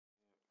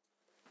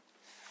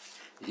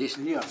Здесь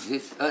нет,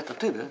 здесь... Это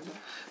ты, да?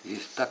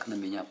 Здесь так на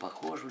меня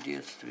похож в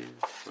детстве.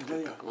 Вот Да,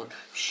 так вот.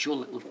 Все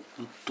вот,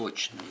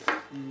 точно.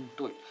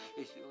 Точно.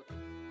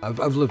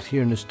 I've lived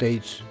here in the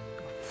States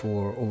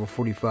for over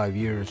 45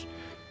 years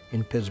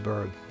in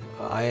Pittsburgh.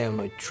 I am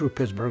a true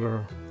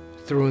Pittsburgher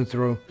through and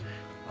through.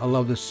 I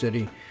love this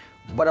city.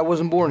 But I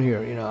wasn't born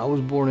here, you know. I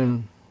was born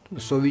in the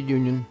Soviet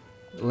Union,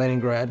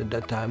 Leningrad at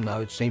that time.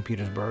 Now it's St.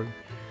 Petersburg.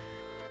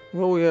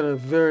 Well, we had a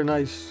very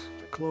nice,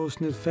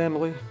 close-knit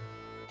family.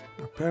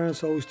 Our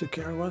parents always took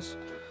care of us.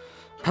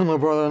 And my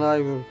brother and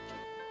I were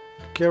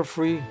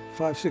carefree,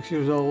 5, 6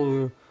 years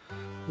old.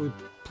 We'd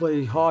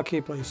play hockey,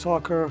 play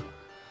soccer.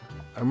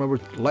 I remember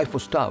life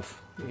was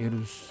tough.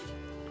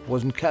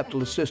 Wasn't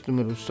capitalist system,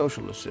 it was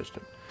socialist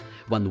system.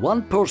 When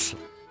one person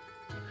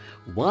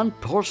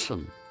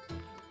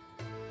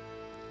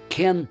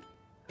can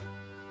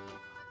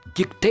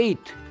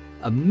dictate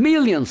a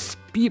millions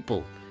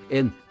people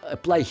and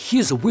apply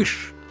his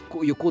wish,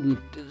 you couldn't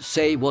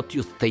say what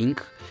you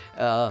think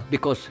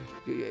because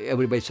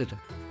everybody said,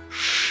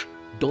 shh,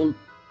 don't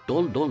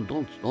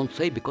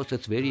say, because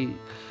it's very,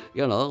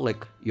 you know,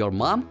 like your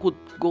mom could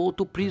go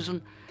to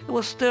prison. It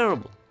was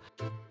terrible.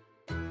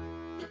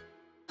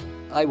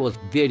 I was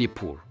very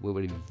poor. We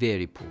were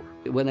very poor.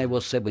 When I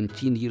was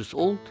 17 years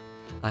old,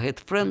 I had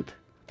a friend,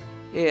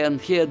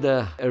 and he had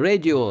a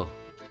radio,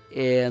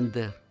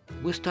 and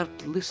we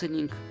started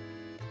listening.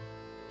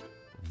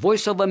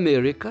 Voice of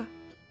America.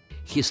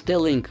 He's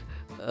telling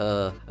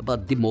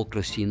about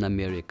democracy in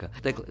America,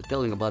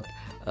 telling about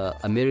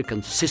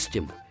American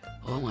system.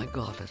 Oh my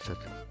God, that's it.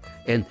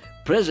 And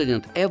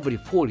president every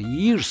 4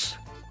 years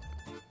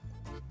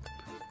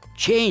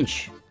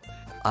change.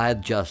 I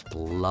just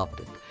loved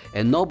it.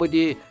 And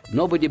nobody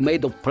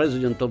made a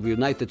president of the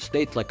United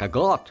States like a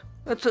god.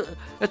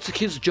 That's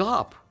his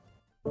job.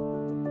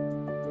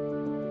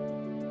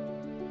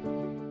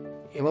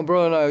 Yeah, my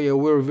brother and I, we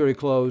were very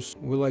close.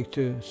 We like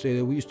to say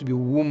that we used to be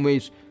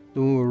roommates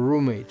when we were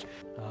roommates.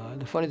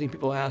 The funny thing,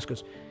 people ask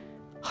us,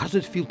 how does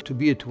it feel to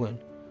be a twin?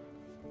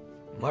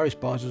 My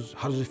response is,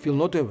 how does it feel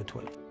not to have a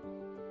twin?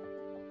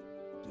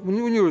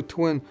 When you're a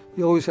twin,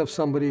 you always have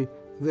somebody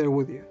there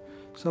with you.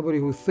 Somebody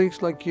who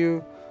thinks like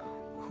you,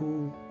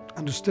 who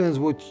understands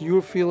what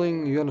you're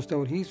feeling, you understand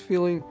what he's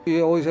feeling.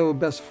 You always have a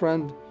best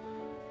friend.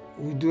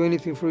 We do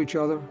anything for each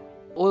other.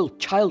 All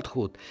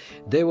childhood,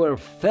 they were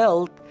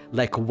felt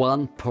like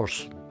one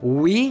person.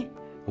 We,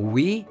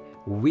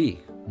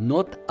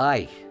 not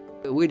I.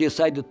 We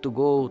decided to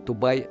go to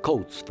buy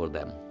coats for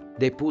them.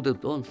 They put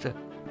it on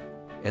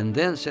and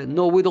then said,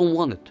 no, we don't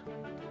want it.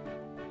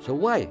 So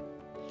why?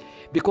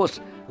 Because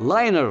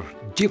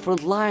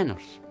different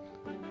liners.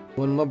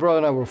 When my brother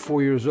and I were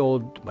 4 years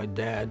old, my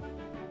dad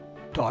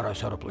taught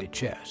us how to play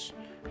chess.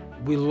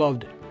 We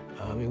loved it.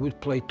 I mean, we'd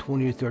play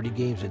 20 or 30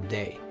 games a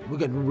day. We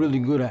got really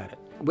good at it.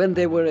 When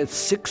they were at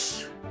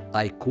 6,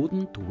 I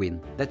couldn't win.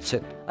 That's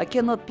it. I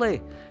cannot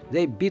play.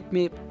 They beat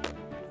me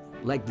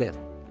like that.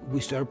 We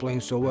started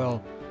playing so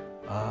well,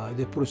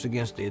 they put us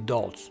against the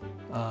adults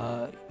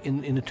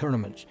in the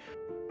tournaments.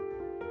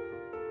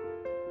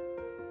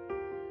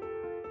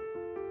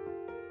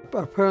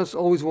 Our parents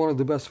always wanted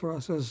the best for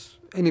us, as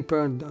any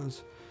parent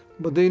does.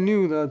 But they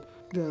knew that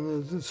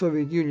in the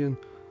Soviet Union,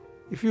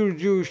 if you're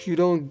Jewish, you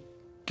don't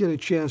get a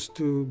chance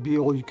to be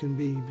all you can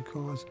be,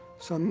 because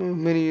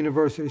many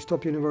universities,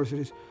 top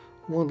universities,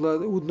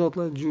 would not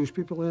let Jewish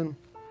people in.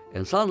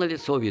 And suddenly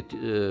Soviet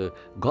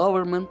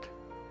government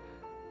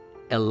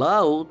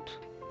allowed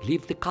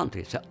leave the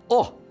country. So,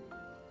 oh,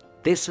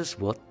 this is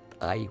what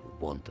I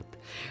wanted.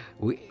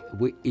 We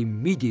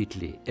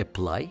immediately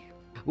apply.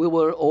 We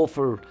were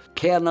offered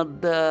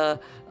Canada,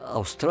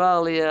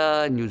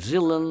 Australia, New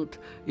Zealand,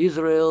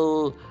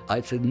 Israel.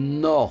 I said,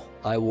 no,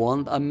 I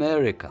want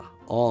America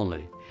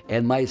only.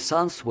 And my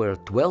sons were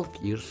 12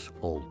 years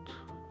old.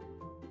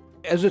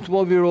 As a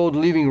 12-year-old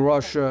leaving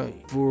Russia,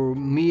 for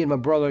me and my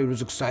brother, it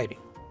was exciting.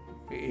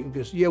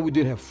 Because, yeah, we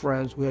did have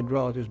friends, we had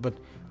relatives, but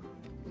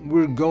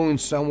we're going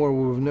somewhere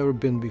we've never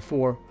been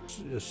before.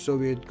 The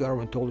Soviet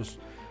government told us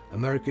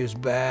America is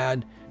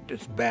bad,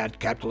 it's bad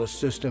capitalist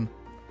system.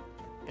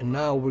 And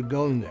now we're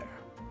going there.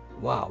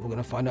 Wow, we're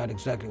gonna find out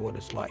exactly what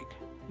it's like.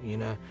 You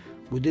know,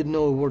 we didn't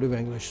know a word of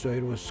English, so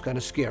it was kind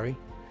of scary.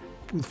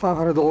 With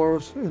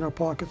 $500 in our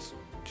pockets,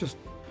 it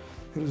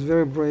was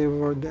very brave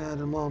of our dad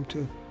and mom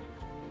to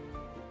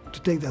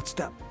take that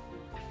step.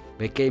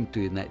 We came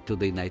to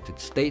the United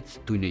States,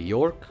 to New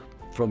York.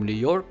 From New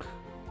York,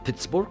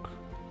 Pittsburgh.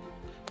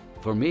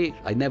 For me,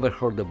 I never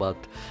heard about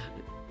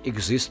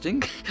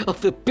existing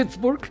of the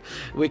Pittsburgh.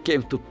 We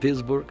came to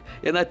Pittsburgh,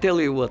 and I tell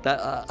you what,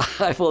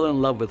 I fall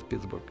in love with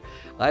Pittsburgh.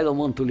 I don't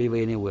want to live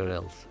anywhere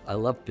else. I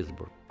love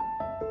Pittsburgh.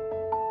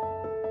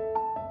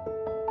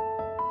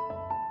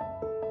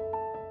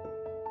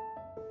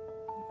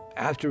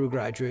 After we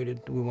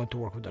graduated, we went to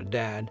work with our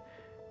dad,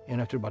 and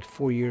after about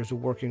 4 years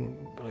of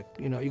working, like,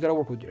 you know, you gotta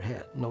work with your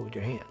head, not with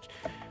your hands.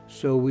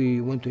 So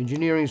we went to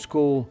engineering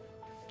school,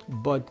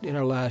 but in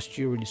our last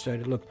year we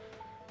decided, look,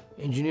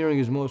 engineering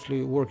is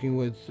mostly working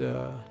with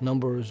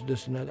numbers,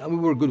 this and that. I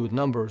mean, we're good with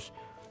numbers,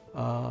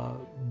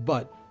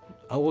 But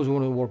I always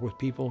wanted to work with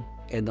people.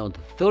 And on the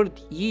third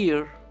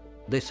year,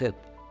 they said,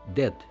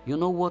 Dad, you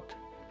know what?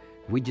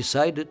 We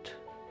decided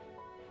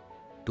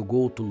to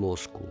go to law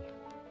school.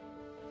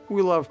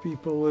 We love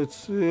people,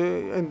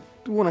 and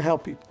we want to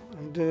help people.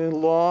 And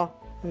law,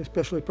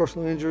 especially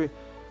personal injury,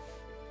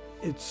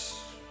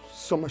 it's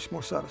so much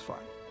more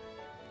satisfying.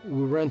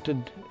 We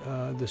rented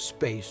the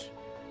space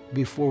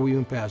before we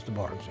even passed the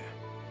bar exam.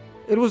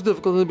 It was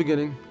difficult in the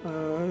beginning.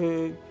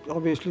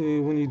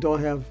 Obviously, when you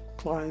don't have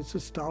clients,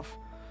 it's tough.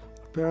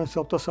 Our parents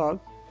helped us out.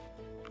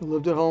 We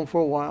lived at home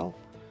for a while,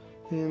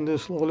 and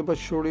slowly but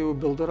surely we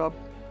built it up.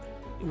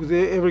 With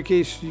every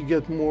case, you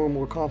get more and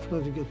more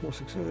confident, you get more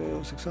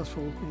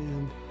successful,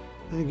 and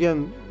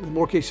again, the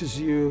more cases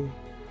you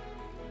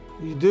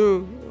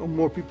do, the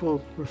more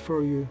people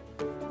refer you.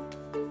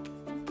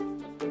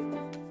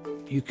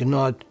 You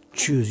cannot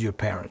choose your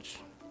parents,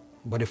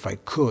 but if I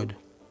could,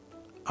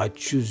 I'd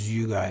choose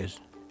you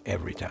guys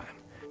every time.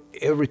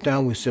 Every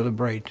time we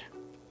celebrate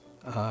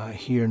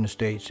here in the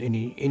States,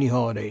 any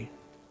holiday,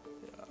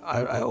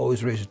 I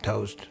always raise a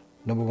toast.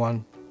 Number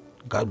one,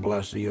 God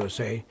bless the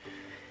USA.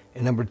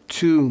 And number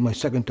two, my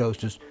second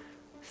toast is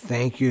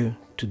thank you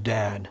to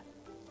Dad,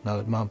 now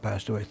that Mom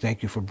passed away.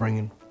 Thank you for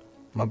bringing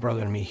my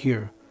brother and me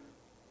here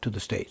to the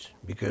States,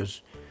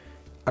 because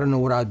I don't know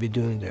what I'd be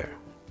doing there.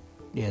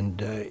 And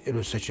it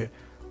was such a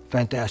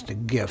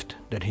fantastic gift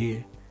that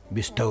he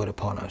bestowed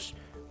upon us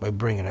by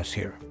bringing us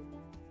here.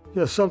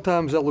 Yeah,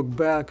 sometimes I look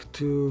back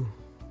to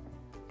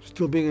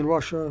still being in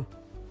Russia,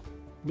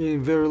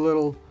 being very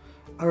little.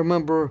 I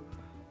remember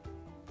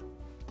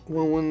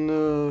when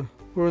we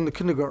were in the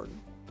kindergarten.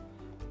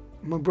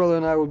 My brother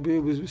and I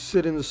would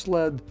sit in the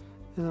sled,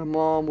 and our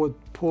mom would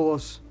pull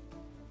us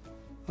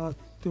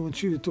when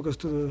she took us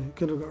to the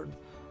kindergarten.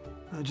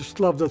 I just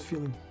loved that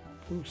feeling.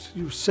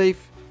 You're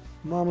safe,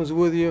 Mom was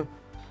with you.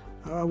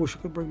 I wish I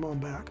could bring Mom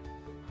back.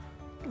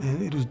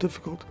 And it was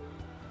difficult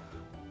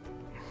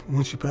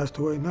when she passed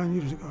away 9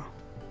 years ago.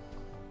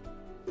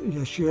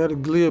 Yeah, she had a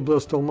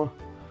glioblastoma,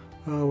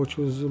 which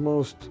was the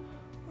most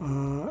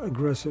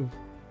aggressive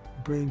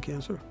brain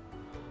cancer.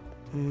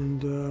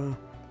 And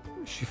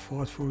she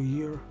fought for a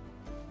year.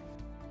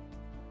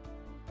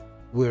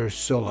 We're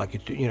so lucky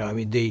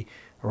to, they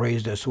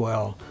raised us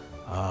well.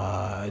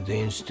 They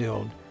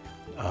instilled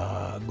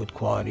good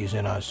qualities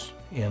in us.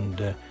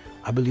 And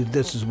I believe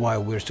this is why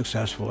we're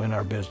successful in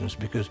our business,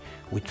 because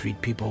we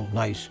treat people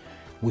nice.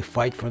 We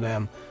fight for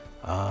them.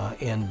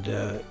 And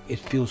it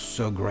feels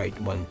so great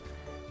when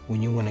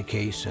you win a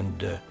case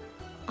and a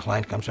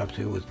client comes up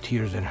to you with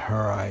tears in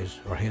her eyes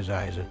or his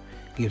eyes and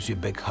gives you a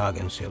big hug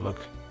and say, look,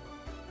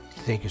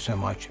 thank you so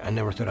much. I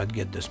never thought I'd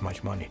get this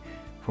much money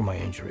for my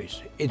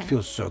injuries. It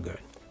feels so good.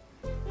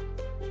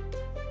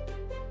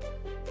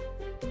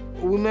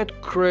 We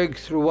met Craig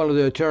through one of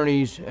the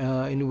attorneys,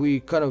 and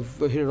we kind of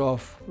hit it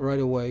off right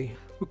away.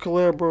 We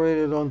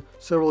collaborated on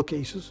several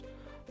cases,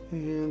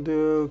 and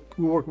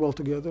we worked well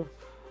together,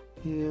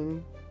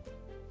 and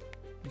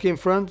became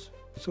friends.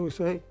 So we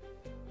said, hey,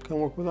 come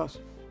work with us.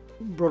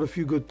 Brought a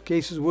few good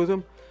cases with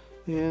him,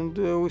 and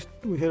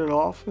we hit it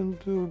off, and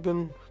we've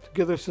been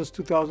together since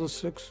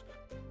 2006.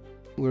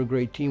 We're a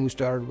great team. We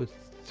started with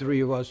 3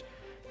 of us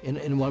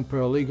and 1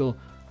 paralegal,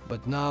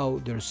 but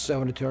now there's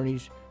 7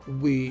 attorneys.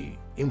 We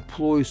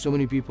employ so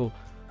many people.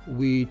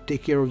 We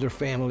take care of their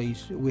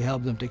families. We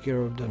help them take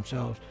care of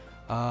themselves.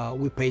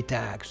 We pay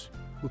tax.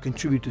 We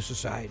contribute to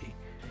society.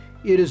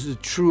 It is a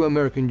true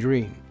American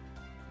dream.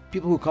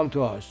 People who come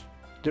to us,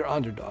 they're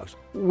underdogs.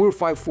 We're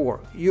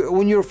 5'4".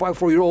 When you're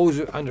 5'4", you're always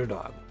an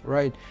underdog,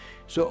 right?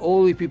 So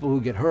all the people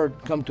who get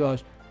hurt come to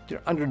us,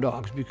 they're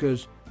underdogs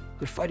because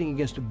they're fighting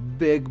against a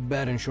big,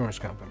 bad insurance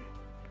company.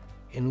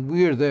 And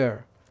we're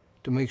there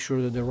to make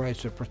sure that their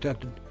rights are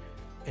protected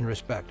and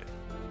respected.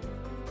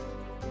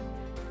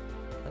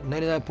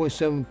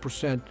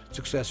 99.7%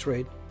 success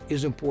rate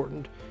is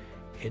important.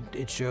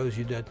 It shows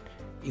you that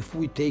if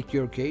we take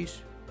your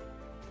case,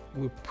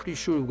 we're pretty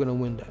sure we're going to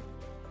win that.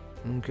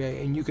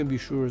 Okay, and you can be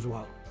sure as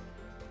well.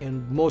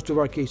 And most of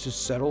our cases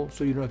settle,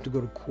 so you don't have to go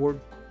to court.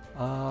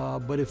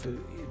 But if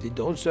they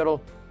don't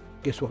settle,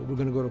 guess what? We're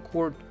going to go to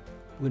court.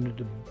 We're going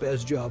to do the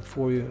best job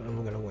for you, and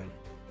we're going to win.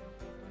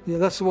 Yeah,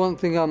 that's the one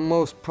thing I'm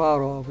most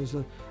proud of, is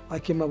that I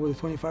came up with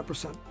a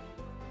 25%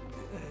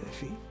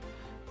 fee.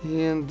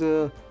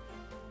 And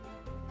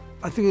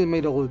I think it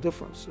made all the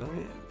difference. I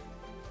mean,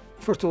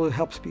 first of all, it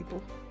helps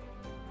people.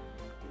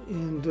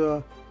 And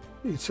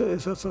it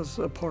sets us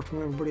apart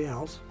from everybody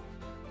else.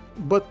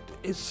 But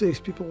it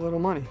saves people a lot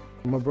of money.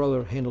 My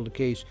brother handled the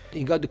case.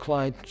 He got the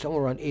client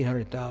somewhere around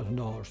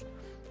 $800,000.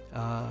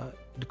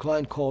 The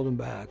client called him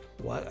back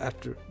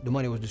after the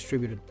money was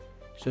distributed.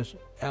 He says,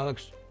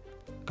 Alex,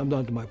 come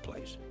down to my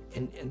place.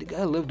 And the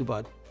guy lived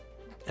about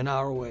an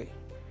hour away.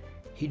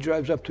 He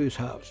drives up to his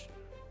house,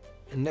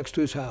 and next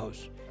to his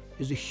house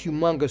is a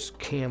humongous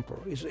camper.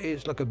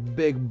 It's like a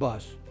big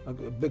bus, like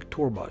a big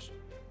tour bus.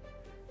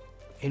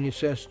 And he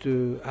says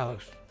to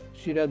Alex,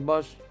 see that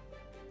bus?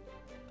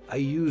 I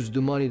used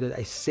the money that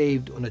I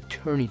saved on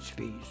attorney's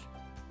fees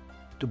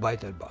to buy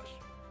that bus.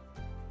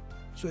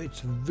 So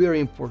it's very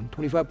important.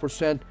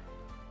 25%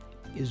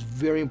 is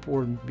very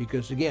important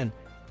because, again,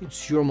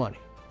 it's your money.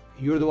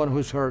 You're the one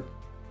who's hurt.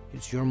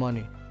 It's your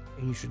money,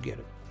 and you should get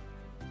it.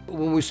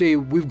 When we say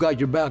we've got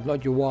your back,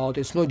 not your wallet,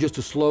 it's not just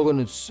a slogan,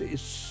 it's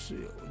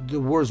the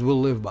words we'll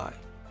live by,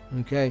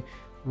 okay?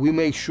 We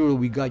make sure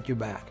we got your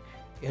back.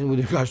 And with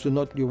regards to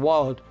not your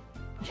wallet,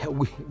 yeah,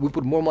 we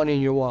put more money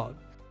in your wallet.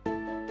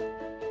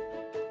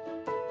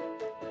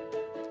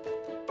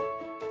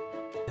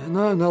 And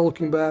now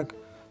looking back,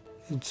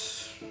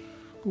 it's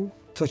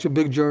such a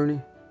big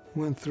journey.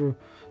 Went through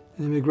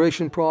the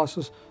immigration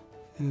process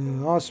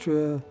in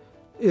Austria,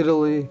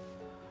 Italy,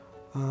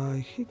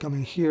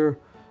 coming here,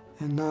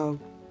 and now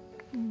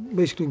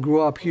basically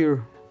grew up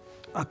here.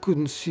 I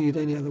couldn't see it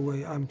any other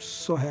way. I'm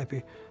so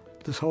happy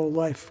this whole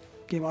life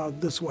came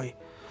out this way,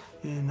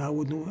 and I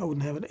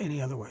wouldn't have it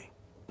any other way.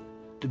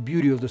 The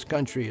beauty of this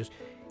country is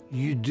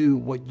you do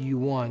what you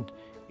want,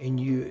 and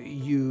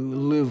you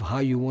live how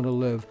you want to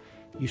live.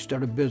 You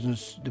start a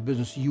business, the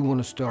business you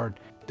want to start.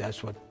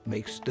 That's what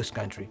makes this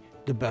country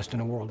the best in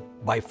the world,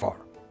 by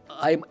far.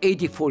 I'm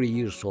 84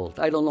 years old.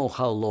 I don't know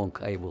how long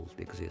I will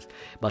exist,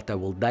 but I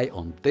will die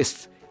on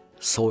this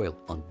soil,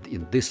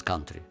 in this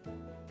country,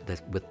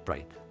 with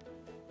pride.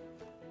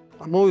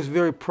 I'm always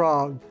very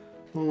proud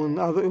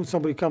when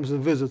somebody comes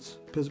and visits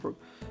Pittsburgh.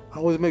 I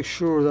always make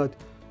sure that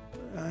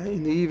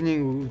in the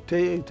evening we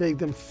take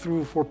them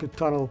through Fort Pitt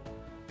Tunnel,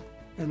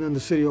 and then the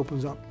city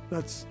opens up.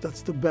 That's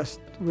the best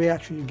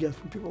reaction you get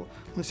from people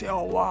when they say,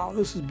 "Oh wow,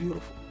 this is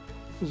beautiful."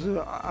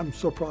 I'm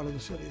so proud of the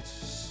city.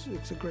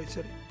 It's a great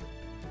city.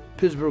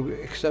 Pittsburgh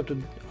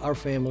accepted our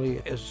family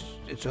as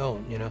its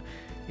own, you know,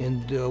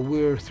 and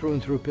we're through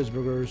and through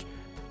Pittsburghers.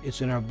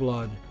 It's in our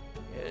blood.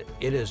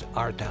 It is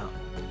our town.